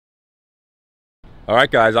All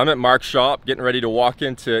right, guys, I'm at Mark's shop getting ready to walk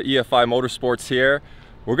into EFI Motorsports here.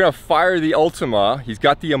 We're gonna fire the Ultima. He's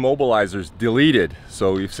got the immobilizers deleted,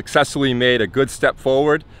 so we've successfully made a good step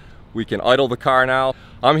forward. We can idle the car now.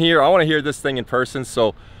 I'm here, I wanna hear this thing in person,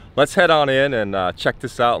 so let's head on in and check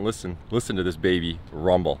this out and listen to this baby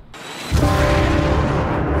rumble.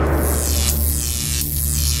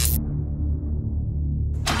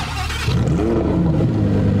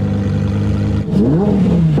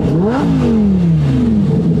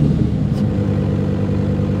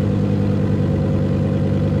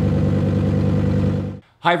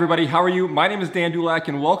 Hi everybody, how are you? My name is Dan Dulac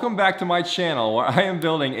and welcome back to my channel where I am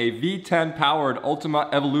building a V10 powered Ultima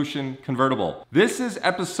Evolution convertible. This is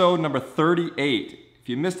episode number 38. If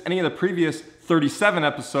you missed any of the previous 37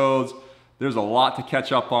 episodes, there's a lot to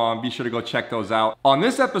catch up on. Be sure to go check those out. On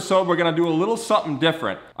this episode, we're gonna do a little something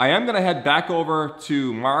different. I am gonna head back over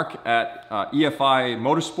to Mark at EFI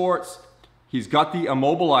Motorsports. He's got the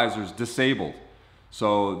immobilizers disabled.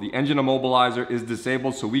 So the engine immobilizer is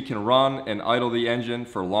disabled so we can run and idle the engine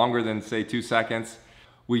for longer than say 2 seconds.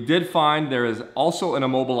 We did find there is also an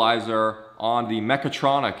immobilizer on the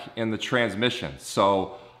mechatronic in the transmission.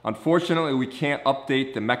 So unfortunately we can't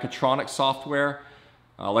update the mechatronic software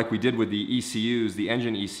like we did with the ECUs, the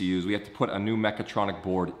engine ECUs. We have to put a new mechatronic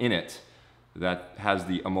board in it that has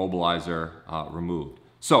the immobilizer removed.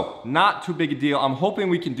 So not too big a deal. I'm hoping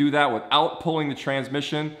we can do that without pulling the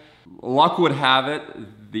transmission. Luck would have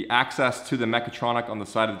it, the access to the mechatronic on the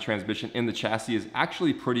side of the transmission in the chassis is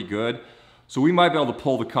actually pretty good. So we might be able to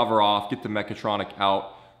pull the cover off, get the mechatronic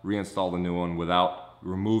out, reinstall the new one without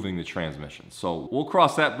removing the transmission. So we'll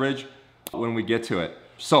cross that bridge when we get to it.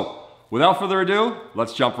 So without further ado,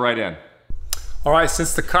 let's jump right in. All right,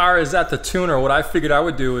 since the car is at the tuner, what I figured I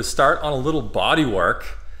would do is start on a little body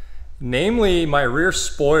work, namely my rear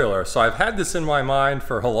spoiler. So I've had this in my mind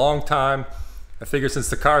for a long time. I figured since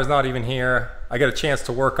the car is not even here, I get a chance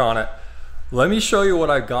to work on it. Let me show you what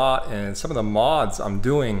I got and some of the mods I'm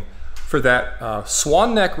doing for that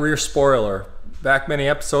swan neck rear spoiler. Back many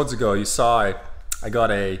episodes ago, you saw I got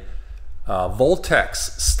a Voltex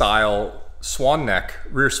style swan neck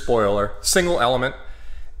rear spoiler, single element,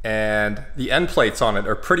 and the end plates on it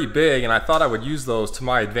are pretty big, and I thought I would use those to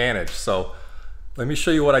my advantage. So let me show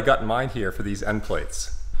you what I got in mind here for these end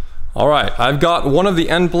plates. All right, I've got one of the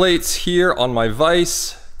end plates here on my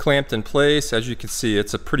vise, clamped in place. As you can see,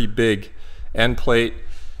 it's a pretty big end plate.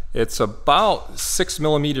 It's about 6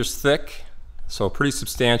 millimeters thick, so pretty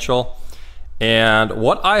substantial. And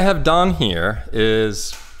what I have done here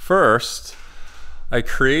is, first, I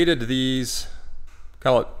created these,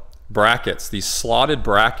 call it brackets, these slotted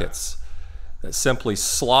brackets that simply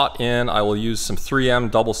slot in. I will use some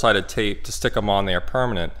 3M double-sided tape to stick them on there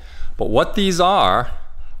permanent. But what these are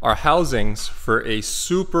housings for a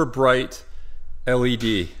super bright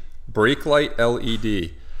LED, brake light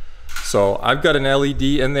LED. So I've got an LED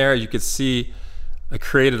in there. You can see I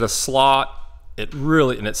created a slot.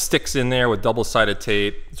 It sticks in there with double-sided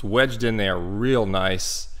tape. It's wedged in there real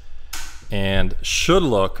nice and should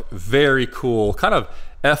look very cool. Kind of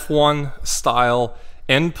F1 style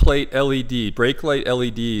end plate LED, brake light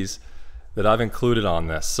LEDs that I've included on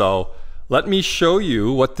this. So let me show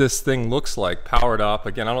you what this thing looks like powered up.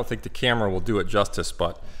 Again, I don't think the camera will do it justice,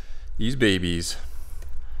 but these babies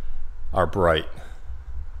are bright.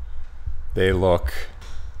 They look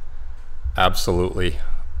absolutely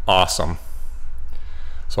awesome.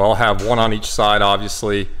 So I'll have one on each side,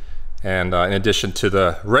 obviously, and in addition to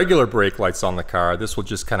the regular brake lights on the car, this will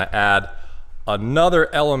just kind of add another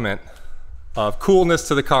element of coolness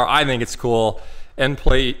to the car. I think it's cool. End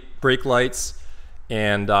plate brake lights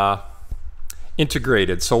and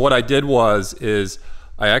integrated. So what I did is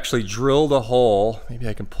I actually drilled a hole. Maybe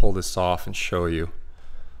I can pull this off and show you.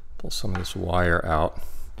 Pull some of this wire out.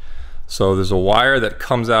 So there's a wire that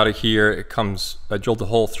comes out of here. I drilled a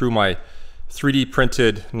hole through my 3D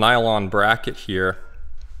printed nylon bracket here.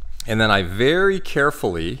 And then I very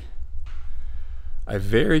carefully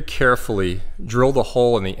drilled a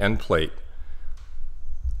hole in the end plate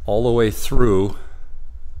all the way through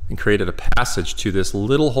and created a passage to this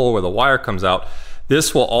little hole where the wire comes out.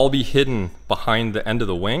 This will all be hidden behind the end of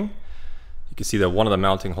the wing. You can see that one of the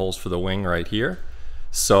mounting holes for the wing right here.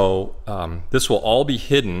 So this will all be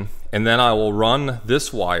hidden, and then I will run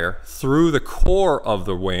this wire through the core of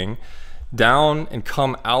the wing down and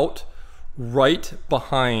come out right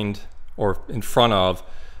behind or in front of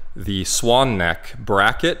the swan neck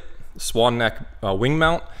bracket, swan neck wing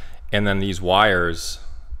mount, and then these wires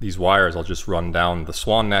I'll just run down the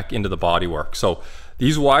swan neck into the bodywork. So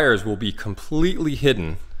these wires will be completely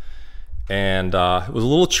hidden, and it was a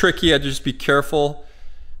little tricky. I had to just be careful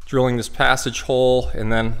drilling this passage hole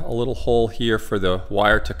and then a little hole here for the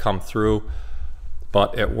wire to come through,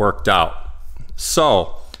 but it worked out.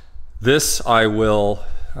 So this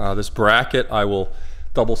this bracket I will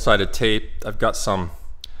double-sided tape. I've got some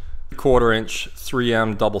 1/4 inch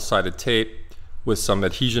 3M double-sided tape with some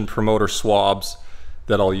adhesion promoter swabs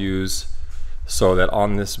that I'll use, so that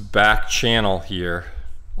on this back channel here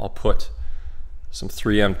I'll put some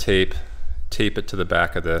 3M tape it to the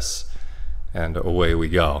back of this, and away we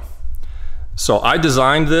go. So I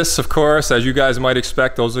designed this, of course, as you guys might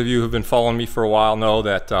expect. Those of you who've been following me for a while know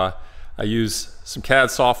that I use some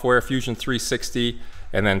CAD software, Fusion 360,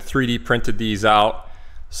 and then 3D printed these out.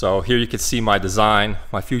 So here you can see my design,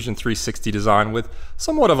 my Fusion 360 design with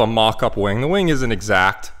somewhat of a mock-up wing. The wing isn't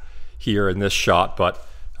exact here in this shot, but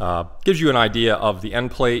gives you an idea of the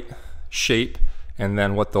end plate shape and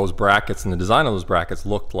then what those brackets and the design of those brackets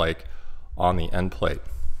looked like on the end plate.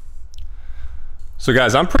 So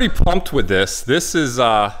guys, I'm pretty pumped with this. This is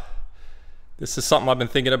something I've been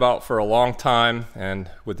thinking about for a long time, and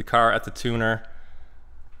with the car at the tuner,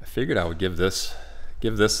 I figured I would give this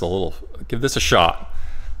a shot.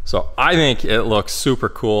 So I think it looks super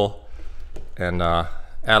cool, and add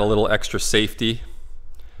a little extra safety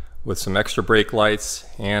with some extra brake lights,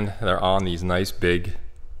 and they're on these nice big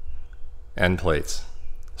end plates.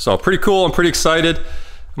 So pretty cool. I'm pretty excited.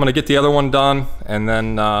 I'm gonna get the other one done, and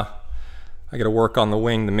then I gotta work on the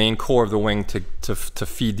wing, the main core of the wing, to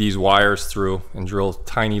feed these wires through and drill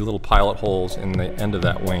tiny little pilot holes in the end of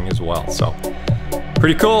that wing as well. So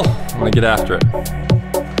pretty cool. I'm gonna get after it.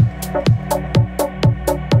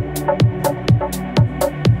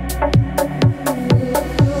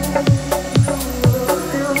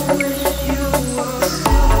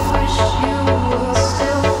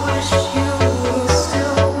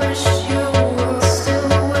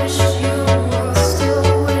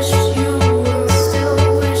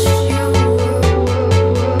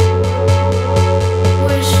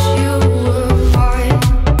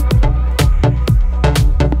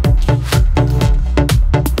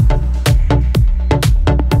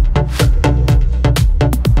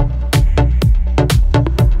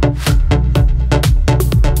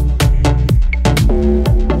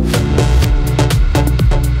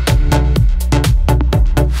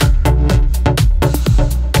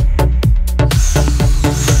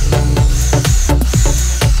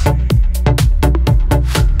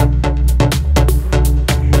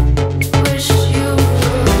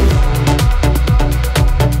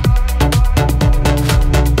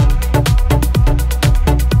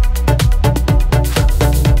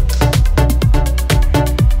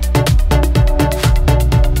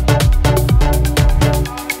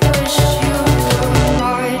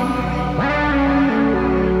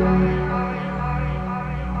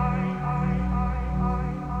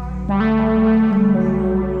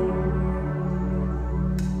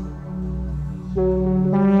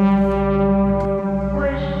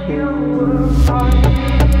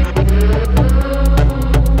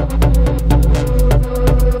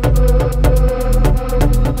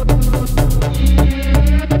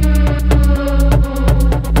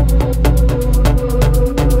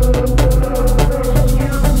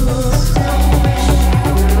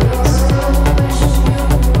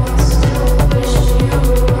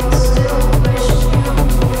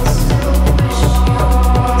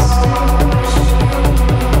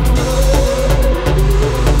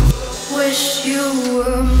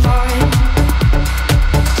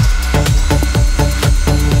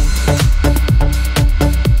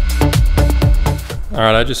 All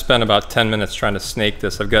right, I just spent about 10 minutes trying to snake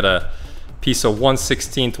this. I've got a piece of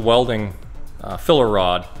 1/16 welding filler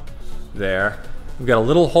rod there. We've got a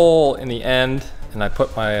little hole in the end, and I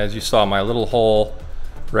put my, as you saw, my little hole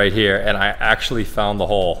right here, and I actually found the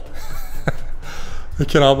hole. I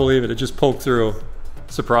cannot believe it. It just poked through.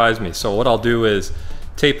 Surprised me. So what I'll do is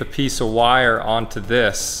tape a piece of wire onto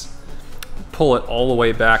this, pull it all the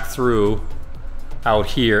way back through out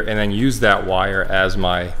here, and then use that wire as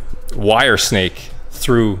my wire snake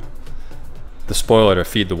through the spoiler to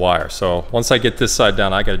feed the wire. So once I get this side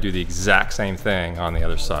done, I got to do the exact same thing on the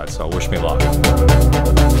other side. So wish me luck.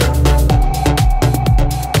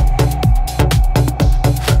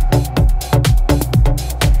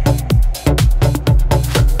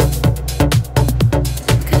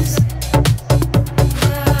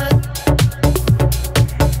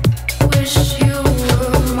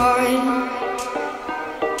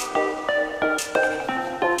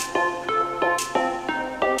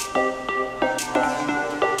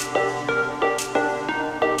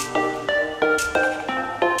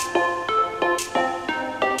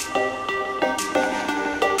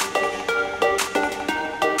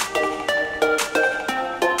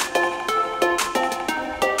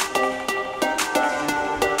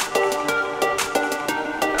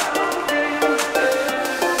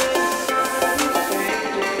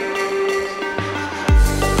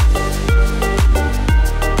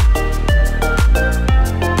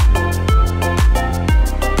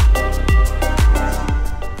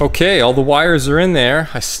 Okay, all the wires are in there.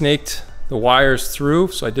 I snaked the wires through,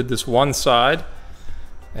 so I did this one side,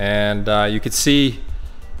 and you could see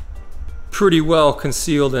pretty well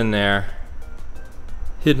concealed in there,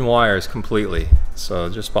 hidden wires completely. So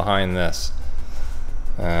just behind this,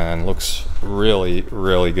 and looks really,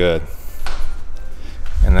 really good.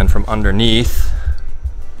 And then from underneath,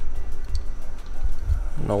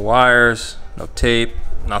 no wires, no tape,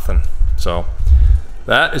 nothing. So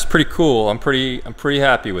that is pretty cool. I'm pretty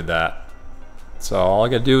happy with that. So all I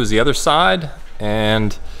gotta do is the other side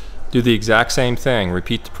and do the exact same thing.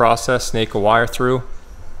 Repeat the process, snake a wire through,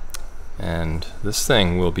 and this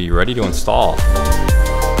thing will be ready to install.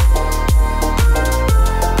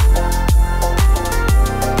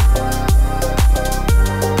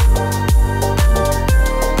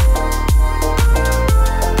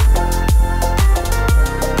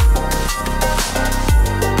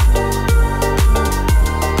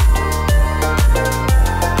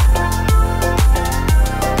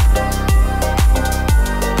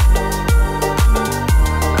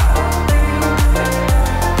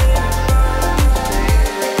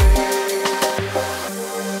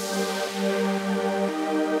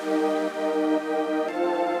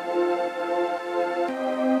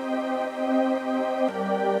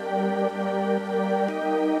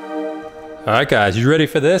 All right, guys, you ready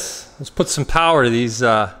for this? Let's put some power to these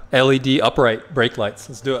LED upright brake lights.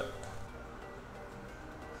 Let's do it.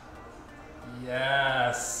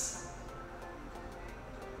 Yes.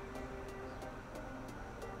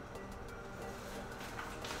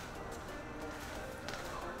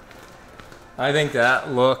 I think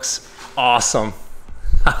that looks awesome.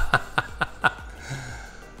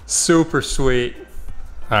 Super sweet.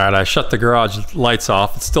 All right, I shut the garage lights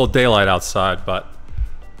off. It's still daylight outside, but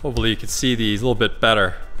hopefully you can see these a little bit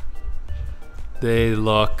better. They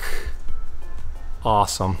look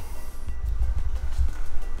awesome.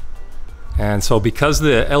 And so because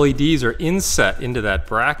the LEDs are inset into that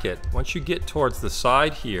bracket, once you get towards the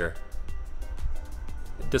side here,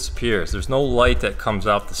 it disappears. There's no light that comes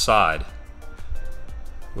out the side,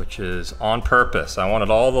 which is on purpose. I wanted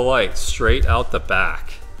all the lights straight out the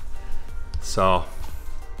back. So,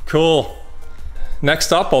 cool.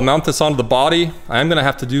 Next up, I'll mount this onto the body. I am gonna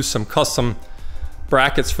have to do some custom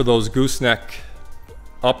brackets for those gooseneck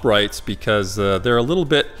uprights because they're a little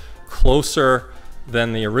bit closer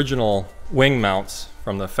than the original wing mounts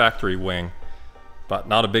from the factory wing, but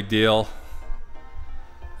not a big deal.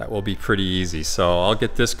 That will be pretty easy. So I'll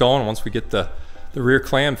get this going once we get the rear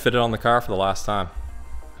clam fitted on the car for the last time.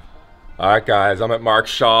 All right, guys, I'm at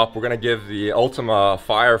Mark's shop. We're gonna give the Ultima a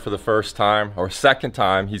fire for the first time, or second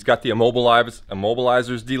time. He's got the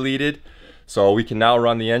immobilizers deleted, so we can now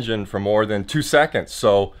run the engine for more than 2 seconds.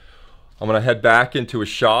 So I'm gonna head back into his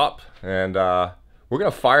shop, and we're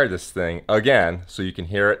gonna fire this thing again so you can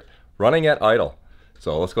hear it running at idle.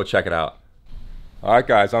 So let's go check it out. All right,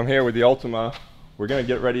 guys, I'm here with the Ultima. We're gonna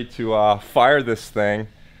get ready to fire this thing.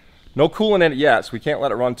 No coolant in it yet, so we can't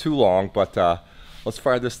let it run too long, but let's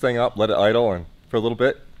fire this thing up, let it idle, and for a little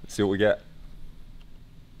bit, see what we get.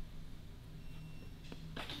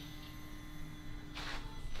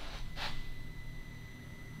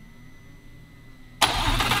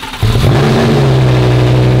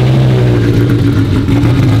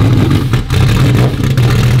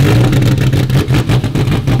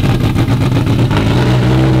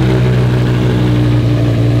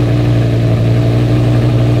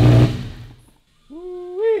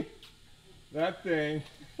 That thing.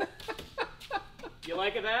 You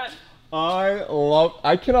like that?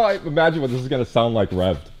 I cannot imagine what this is going to sound like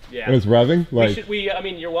revved. Yeah. When it's revving? Like, I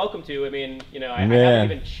mean, you're welcome to. I mean, you know, I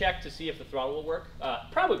haven't even checked to see if the throttle will work.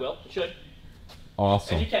 Probably will. It should.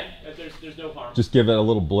 Awesome. And you can. There's no harm. Just give it a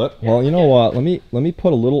little blip. Yeah, well, you know what? Let me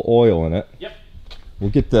put a little oil in it. Yep.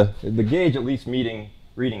 We'll get the gauge at least reading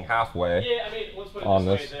halfway. Yeah, I mean, let's put it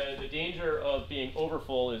this way. The danger of being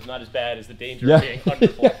overfull is not as bad as the danger of being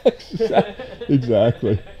underfull. Yeah,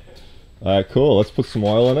 exactly. All right, cool. Let's put some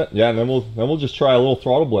oil in it. Yeah, and then we'll just try a little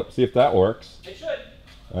throttle blip, see if that works. It should.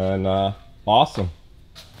 And awesome.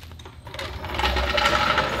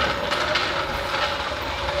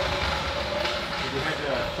 Have you had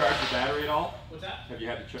to charge the battery at all? What's that? Have you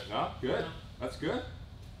had to check? No? Good. No. That's good.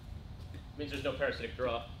 It means there's no parasitic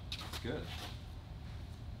draw. That's good.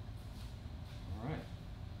 All right.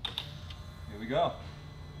 Here we go.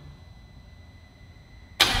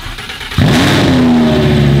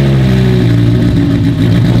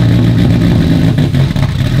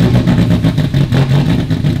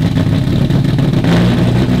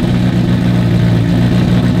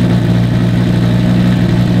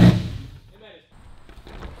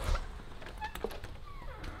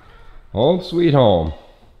 Home sweet home.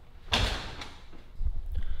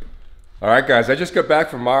 All right, guys, I just got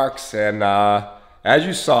back from Mark's, and as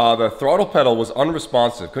you saw, the throttle pedal was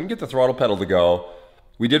unresponsive. Couldn't get the throttle pedal to go.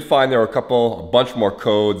 We did find there were a bunch more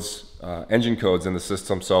codes, engine codes in the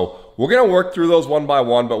system, so we're gonna work through those one by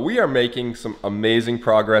one, but we are making some amazing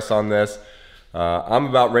progress on this. I'm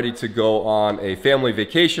about ready to go on a family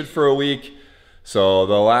vacation for a week. So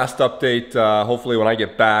the last update, hopefully when I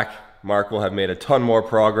get back, Mark will have made a ton more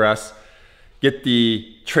progress. Get the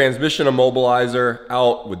transmission immobilizer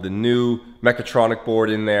out with the new mechatronic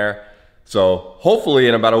board in there. So hopefully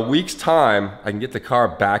in about a week's time, I can get the car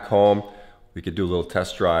back home. We could do a little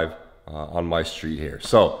test drive on my street here.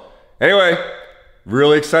 So anyway,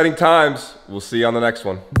 really exciting times. We'll see you on the next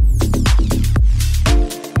one.